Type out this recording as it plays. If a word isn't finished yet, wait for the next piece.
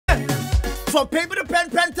From paper to pen,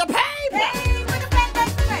 pen to paper. Paper to pen, pen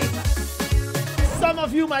to paper. Some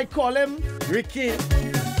of you might call him Rikki.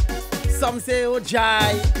 Some say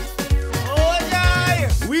Jai. Jai.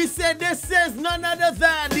 We say this is none other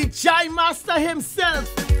than the Jai Master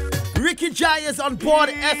himself. Rikki Jai is on board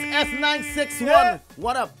SS961. Yeah.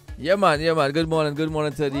 What up? Yeah, man. Good morning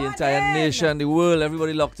to the entire nation, the world,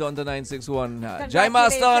 everybody locked on to 961. Jai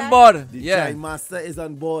Master on board. The Jai Master is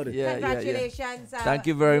on board. Yeah, congratulations. Thank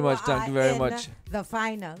you very much. Thank you very much. The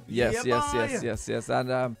final. Yes.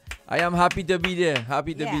 And I am happy to be there.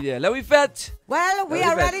 Be there. Let we fet. Well, we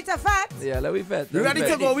are ready to fet. Yeah, let we fet. We ready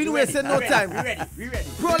to go. We don't waste no time. We ready.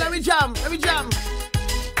 Bro, let me jam.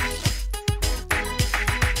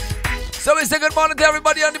 So we say good morning to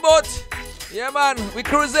everybody on the boat. Yeah, man, we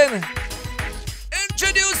cruising.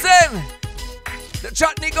 Introducing the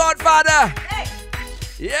Chutney Godfather. Hey.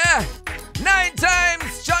 Yeah, 9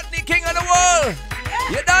 times Chutney King of the world. Yeah.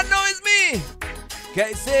 You don't know it's me.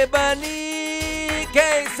 Kaise Bani,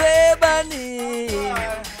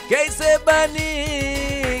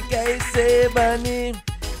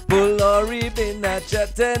 Pulori bina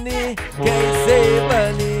chatani, Kaise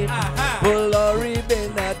Bani. Pulori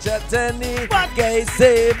bina chatani,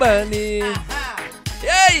 Kaise Bani.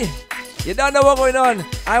 Hey! You don't know what's going on.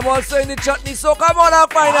 I'm also in the chutney, so come on our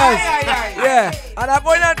finals. Yeah, and I'm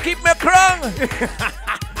going to keep me crown.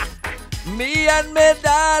 Me and my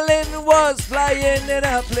darling was flying in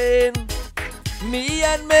a plane.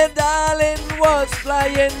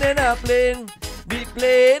 The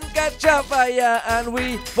plane catch a fire and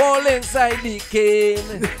we fall inside the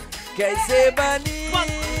cane. Kaise Bani.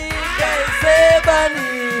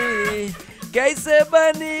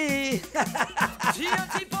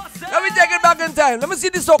 Let me take it back in time. Let me see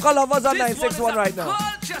the soca lovers on 961 right now.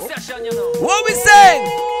 What we saying?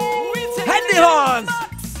 Head the horns.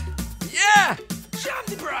 Yeah.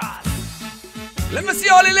 Let me see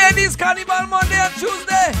all the ladies carnival Monday and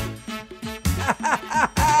Tuesday.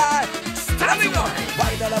 Let me go.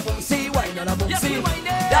 Wine on a boom, see.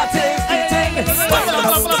 That is the thing.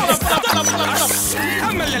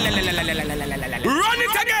 Run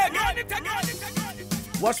it again.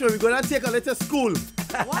 Watch me, we're gonna take a little school.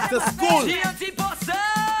 To school.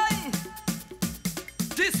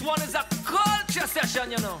 This one is a culture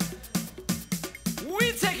session, you know.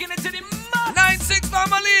 We taking it to the max. 9-6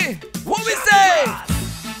 family. What we say?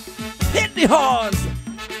 Hit the horns.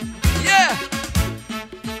 Yeah.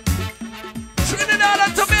 Trinidad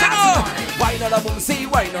and Tobago. Wine on a boom, see.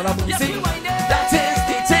 That is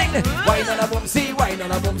the thing. Wine on a boom, see.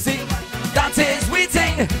 That is we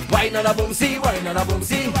ting. Wine on a boom, see.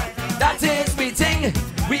 That is we ting.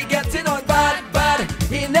 We getting on bad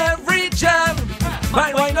in every jam.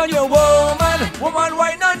 Man, wine on your woman,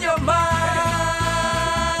 wine on your man.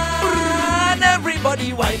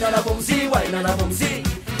 Everybody wine on a boom, see.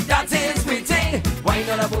 That is we ting. Wine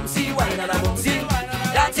on a boom, see.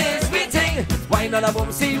 That is we ting. Wine on a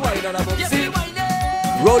boom, see.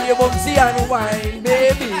 Roll your boomsy and wine,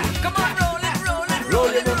 baby. Come on, roll it.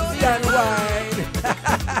 Roll your boomsy and wine.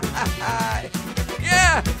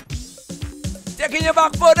 Yeah. Taking you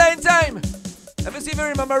back further in time. Let me see if you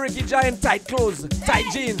remember Rikki Jai in tight clothes,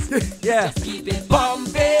 tight jeans. Yeah. Just keep it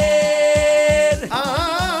pumping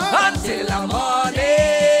Until the morning.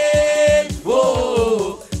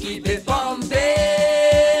 Whoa. keep it pumping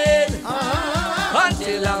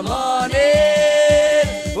Until the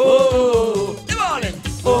morning. Whoa. The morning.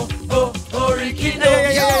 Oh, Rikki.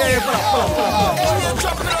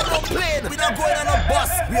 We not going on a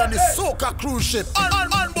bus. We on the soca cruise ship.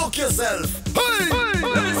 Unbook yourself. Hey.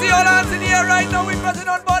 Let me see all hands in the air right now. We're pressing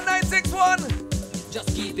on board 961.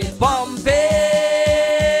 Just keep it Pumping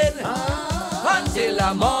until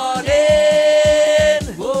the morning.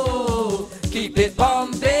 Whoa. Keep it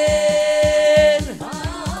pumping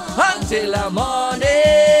until the morning.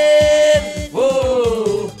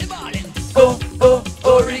 Whoa. the morning.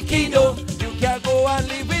 Oh, Rikki, no. You can't go and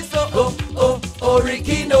leave me so. Oh,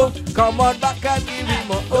 Rikki, no. Come on back and give me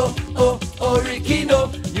more. Oh, Rikki,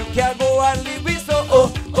 no. You can't go and leave me so.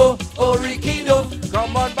 Oh, Rikki, no.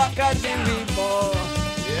 Come on back and give me more.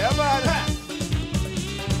 Yeah, man.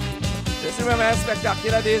 This is my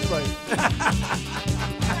spectacular days, boy.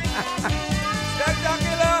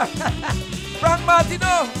 Spectacular. Frank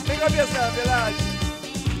Martino, pick up yourself, you lad.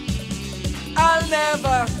 I'll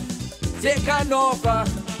never take an offer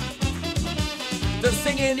to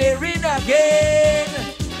sing in the ring again.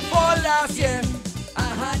 For last year, I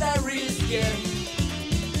had a real scare.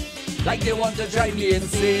 Like they want to drive me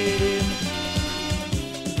insane.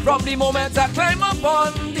 From the moment I climb up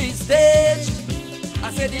on the stage,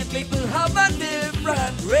 I said the people have a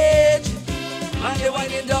different rage. And they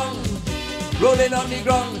winding down rolling on the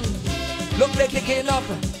ground. Look like kicking up.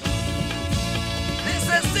 This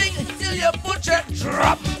is sing till your butcher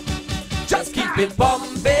drop. Just keep it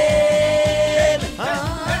bumping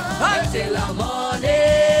until the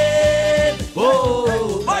morning.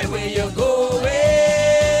 Oh, by where you going?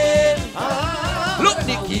 Look,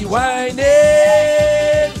 Nikki whining.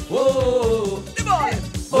 Oh, the boy.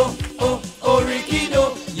 Oh, Rikki,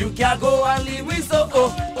 no, you can't go and leave me so.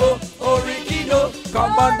 Oh, Rikki, no,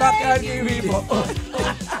 come on back and give me more.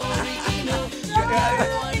 Rikki, no, you can't go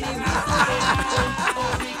and leave me so.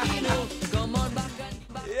 Rikki, no, come on back and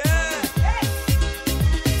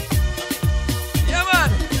yeah, man,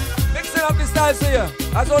 mixing up the styles here,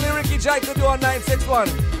 as only Rikki Jaiga could do on 961.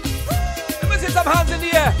 Let me see some hands in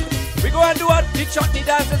the air. We go and do a the chutney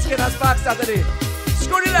dance and Skinner Spark Saturday.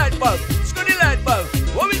 Screw the light bulb, screw the light bulb.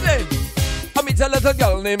 What we saying? I meet a little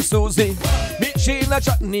girl named Susie. Meet she in a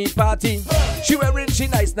chutney party. She wearing she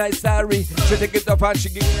nice saree. She take it up and she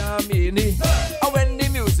give me a mini. And when the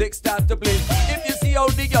music start to play, if you see how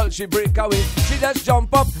the girl she break away, she just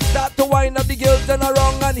jump up, start to wind up the girl, turn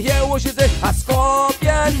around and hear what she say. A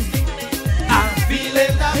scorpion. I'm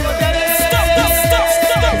feeling that.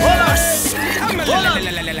 Hold on.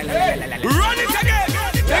 Run it again.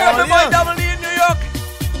 Take up the boy double in New York.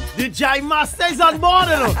 The Jai Master is on board,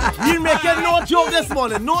 you know. He making no joke this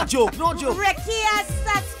morning. No joke. Rikki has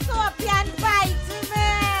that scorpion bite,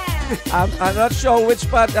 man. I'm not sure which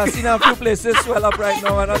part. I've seen a few places swell up right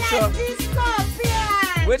now. I'm not sure. The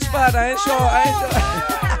scorpion. Which part? I ain't sure.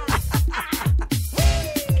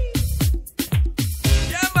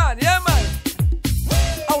 Yeah, man.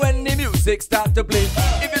 And when the music start to play,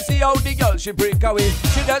 if you see how the girl she break away,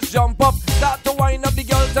 she just jump up, start to wind up the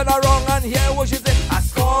girl, turn around and hear what she say. A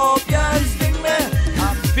scorpion sting me,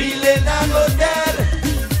 I'm feeling I'm good dead.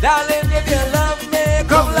 Darling, if you love me,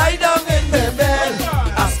 come lie down in the bed.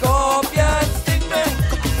 A scorpion sting me,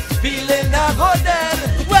 feeling I'm good dead.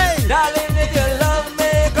 Darling, if you love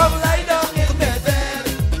me, come lie down in the bed.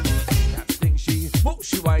 That sting she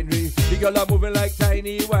whiny. The girl are moving like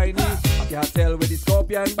tiny whiny. I can't tell where the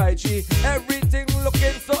scorpion bite she. Everything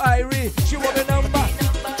looking so irie. She want a number.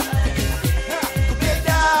 Hey,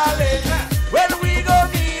 darling, when we go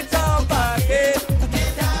meet up again.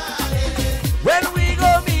 When we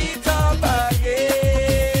go meet up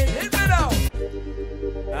again. Hit me now.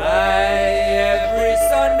 Every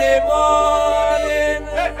Sunday morning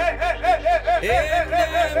in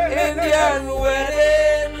the Indian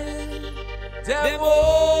wedding, them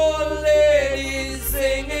old ladies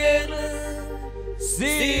singing.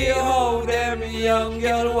 See how them young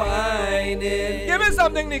girl whining. Give me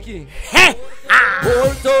something, Nikki.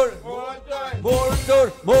 Mortor,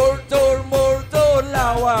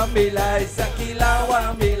 lawa milay, saki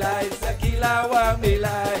lawa milay.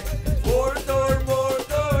 Mortor,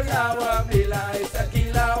 lawa milay, saki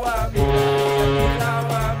lawa milay.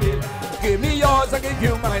 Give me yours, I give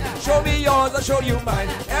you mine. Show me yours, I show you mine.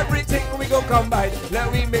 Everything we go combine.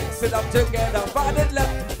 Let we mix it up together. Find it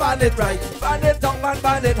left, find it right. Find it up and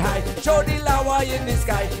find it high. Show the lawa in the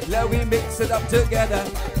sky. Let we mix it up together.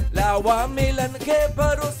 Lawa milan ke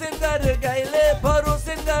paru singar gaile, paru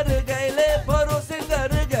singar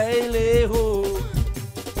gaile ho.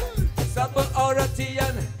 Sab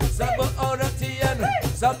auratiyan,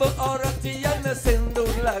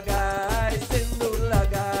 sindur lagay.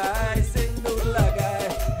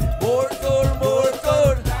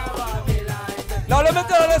 Now let me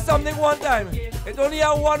tell you something one time. It only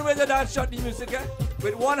have one way to dance shot the music, eh?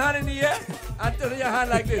 With one hand in the air and turn your hand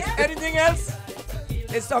like this. Anything else?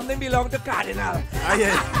 It's something belong to Cardinal.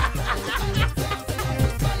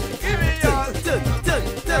 Give me yours.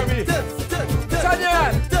 Turn your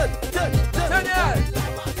hand.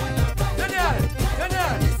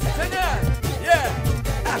 Yeah.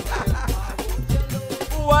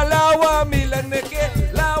 Lawa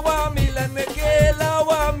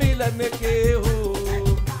milan meke ho.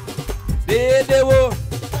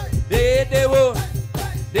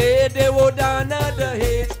 Dedewo dana the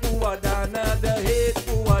hate,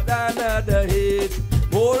 dana the hate.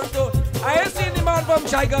 I ain't seen the man from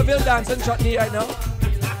Jaigaville dancing chutney right now.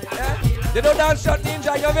 Yeah? They don't dance chutney in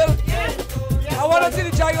Jaigaville? I want to see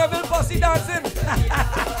the Jaigaville posse dancing.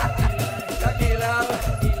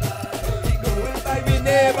 We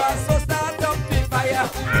never so start up the fire,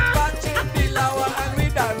 watching the lawa and we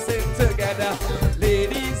dancing together.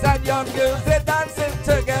 Ladies and young girls, they dancing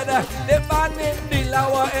together. They fan in the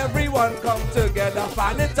lawa, everyone come together.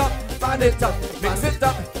 Fan it up, mix it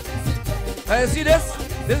up. See this?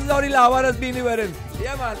 This is how the lawa has been wearing.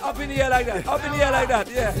 Yeah man, up in the air like that,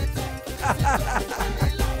 yeah.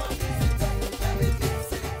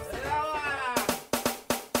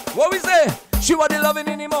 What we say? She want the loving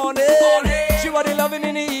in the morning. She want the loving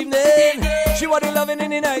in the evening. She want the loving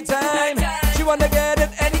in the night time. She want to get it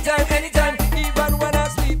anytime, anytime. Even when I'm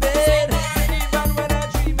sleeping, even when I'm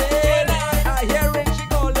dreaming, I hear it, she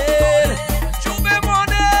calling. Juve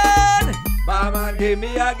morning. Mama give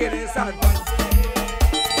me a Guinness and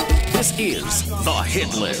This is the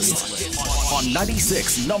Hit List on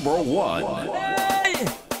 96 #1. Hey.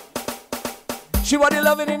 She want the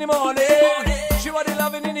loving in the morning. She want the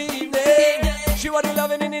loving in the evening. She want the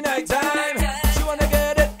loving in the night time. She want to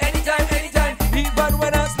get it anytime, anytime. Even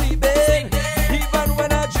when I'm sleeping, even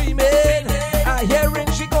when I'm dreaming, I hear it,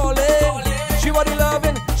 she calling. She want the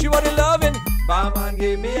loving, she want the loving. Barman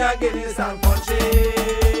give me a Guinness and punch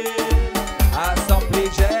it. I some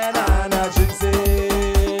pigeon and a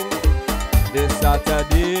ginseng. This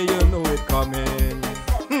Saturday, you know it coming.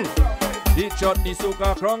 The chutney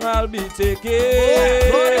soca crong I'll be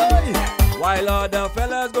taking. While other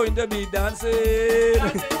fellas going to be dancing,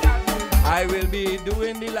 I will be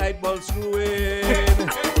doing the light bulb screwing.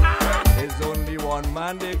 There's only one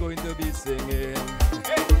man they're going to be singing.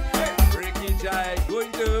 Rikki Jaiga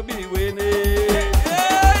going to be winning.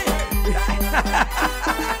 Hey!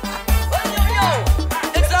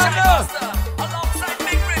 It's Jaiga alongside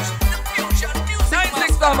Big Rich, the future music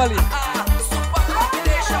 96 family. Super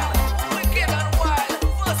combination, wicked and wild,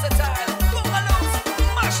 versatile. Bungalows,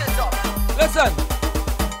 mash it up. Listen,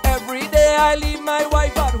 every day I leave my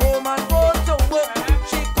wife at home and go to work.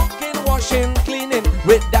 She cooking, washing, cleaning.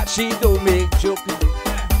 With that she don't make joke.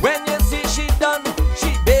 When you see she done,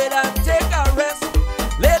 she bed and take a rest.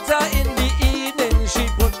 Later in the evening, she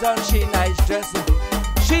put on she nice dress.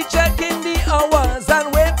 She checking the hours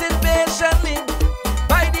and waiting patiently.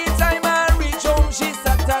 By the time I reach home, she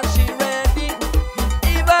sat and she ready.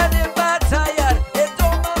 Even if I'm tired, it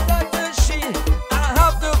don't matter to she. I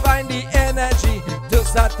have to find the energy to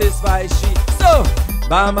satisfy she. So,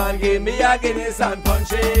 barman give me a Guinness and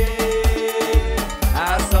punch it.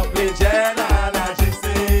 I supply gin and a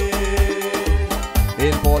ginseng.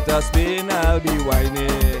 In Port of Spain, I'll be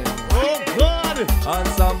whining. Oh God! On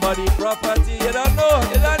somebody property, you don't know,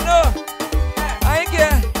 you don't know. I ain't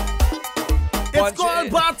care. It's called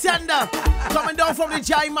Bartender, coming down from the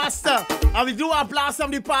Jai Master. And we do our blast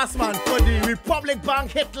from the past, man, for the Republic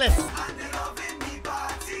Bank hit list.